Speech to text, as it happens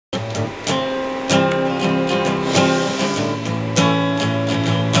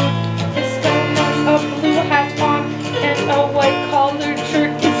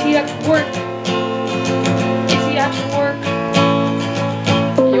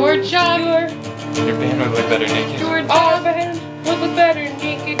Your job. Your band would look better naked. Your band would look better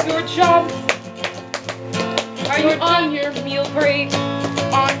naked. Your job. Are you on your meal break?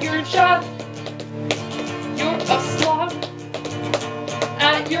 On your job. You're a slob.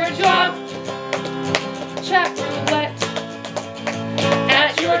 At your job. Chat roulette.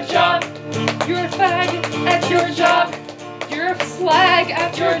 At your job. You're a fag. At your job. You're a slag.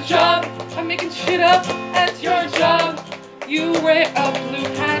 At your job. I'm making shit up. At your job. You wear a blue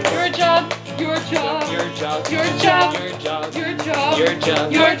hat. Your job. Your job. Your job. Your job. Your job. Your job. Your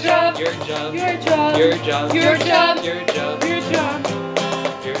job. Your job. Your job. Your job. Your job. Your job. Your job. Your job.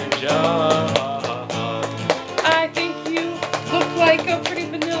 Your job. I think you look like a pretty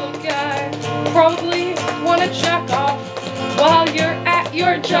vanilla guy. Probably wanna jack off while you're at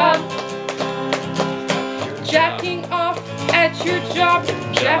your job. Jacking off at your job.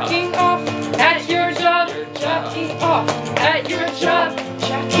 Jacking off at your job. Jacking off at your job.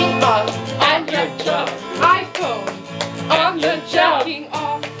 Jacking off at your job. iPhone on the job. Jacking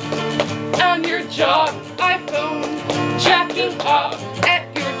off on your job. iPhone jacking off at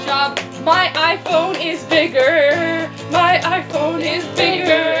your job. My iPhone is bigger. My iPhone is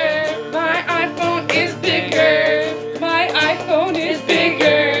bigger. My iPhone is bigger. My iPhone is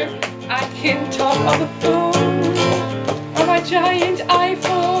bigger. I can talk on the phone on my giant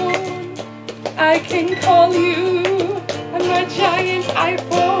iPhone. I can call you on my giant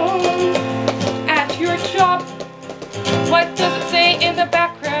iPhone. At your job. What does it say in the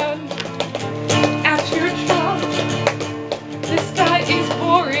background? At your job. This guy is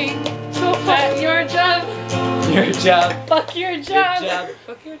boring. So fuck your job. Your job. Fuck your job. Your job.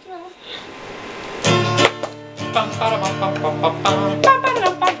 Fuck your job.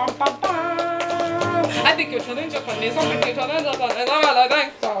 I think you're turning Japanese. I think you're turning Japanese. I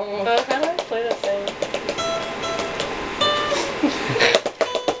think so. How do I play that thing?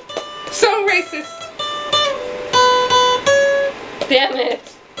 So racist. Damn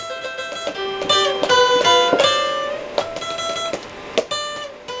it.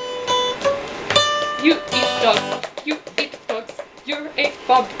 You eat dogs. You eat dogs. You're a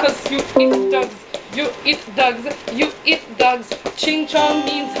fob because you eat dogs. You eat dogs. You eat dogs. Ching chong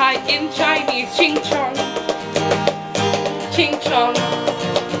means hi in Chinese. Ching chong. Ching chong.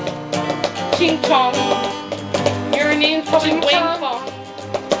 Ching chong. Your name's probably Wang Fong.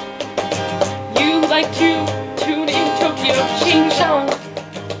 You like to tune in Tokyo. Ching chong.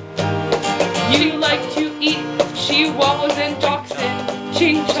 You like to eat chihuahuas and dachshund.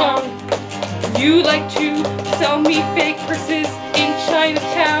 Ching chong. You like to sell me fake purses in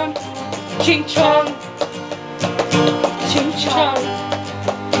Chinatown. Ching chong. Ching chong.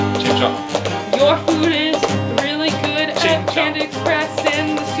 Ching chong. Your food is really good at Panda Express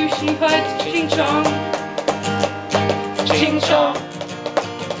and the Sushi Hut. Ching chong. Ching chong.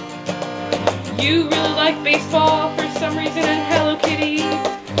 You really like baseball for some reason and Hello Kitty.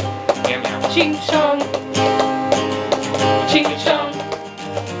 Ching chong. Ching chong.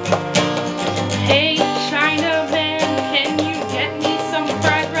 Hey China man, can you get me some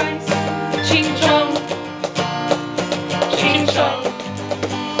fried rice? Ching chong. Ching chong.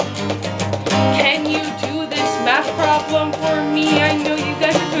 Can you do this math problem for me? I know you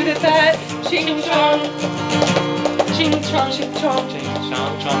guys are good at that. Ching chong. Ching chong. Ching chong. Ching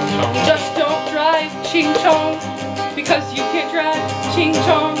chong chong chong. Just don't drive. Ching chong. Because you can't drive. Ching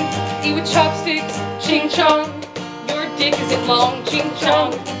chong. Eat with chopsticks. Ching chong. Your dick isn't long. Ching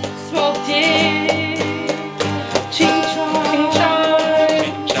chong. Small dick. Ching chong. Ching chong.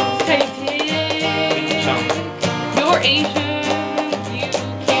 Tiny dick. You're Asian. You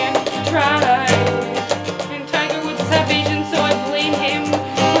can't drive. And Tiger Woods is half Asian, so I blame him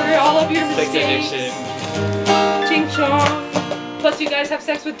for all of your mistakes. Ching chong. Plus you guys have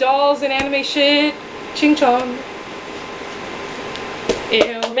sex with dolls and anime shit. Ching chong.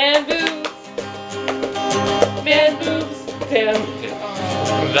 Ew, man boobs. Man boobs. Damn.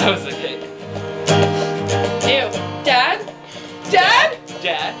 That was a hit. Ew. Dad? Dad?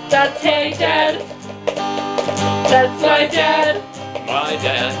 Dad. That's hey dad. That's my dad. My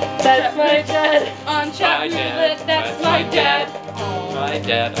dad. That's my dad. On Chat My dad. Roulette, that's my dad. My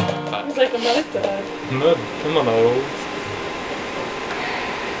dad. He's like a mother dad. Come on, old.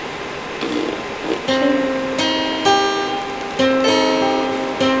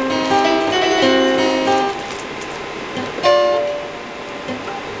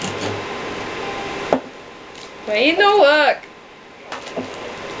 Ain't no work.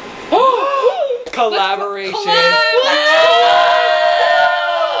 Collaboration.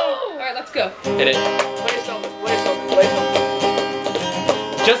 Alright, let's go. Hit it. Play something. Play something. Play something.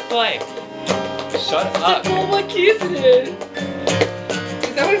 Just play. Shut up. Well, what key is it in?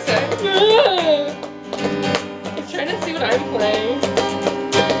 Is that what it said?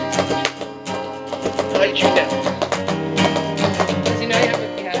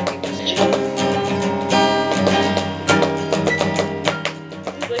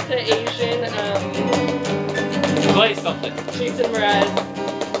 the Asian, Play something. Jason Mraz.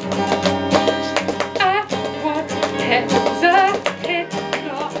 I want heads up, head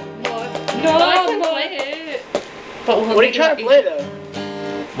no more. Play it. But What are you trying to play though?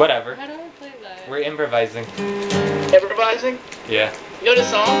 Whatever. How do I play that? We're improvising. Improvising? Yeah. You know the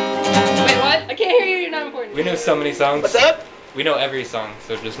song? Wait, what? I can't hear you. You're not important. We know so many songs. What's up? We know every song,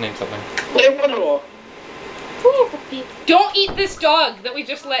 so just name something. Play Wonderwall. Don't eat this dog that we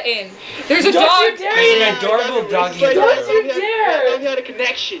just let in. There's a Don't dog. you dare! There's an adorable doggy. Don't you dare!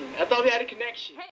 I thought we had a connection.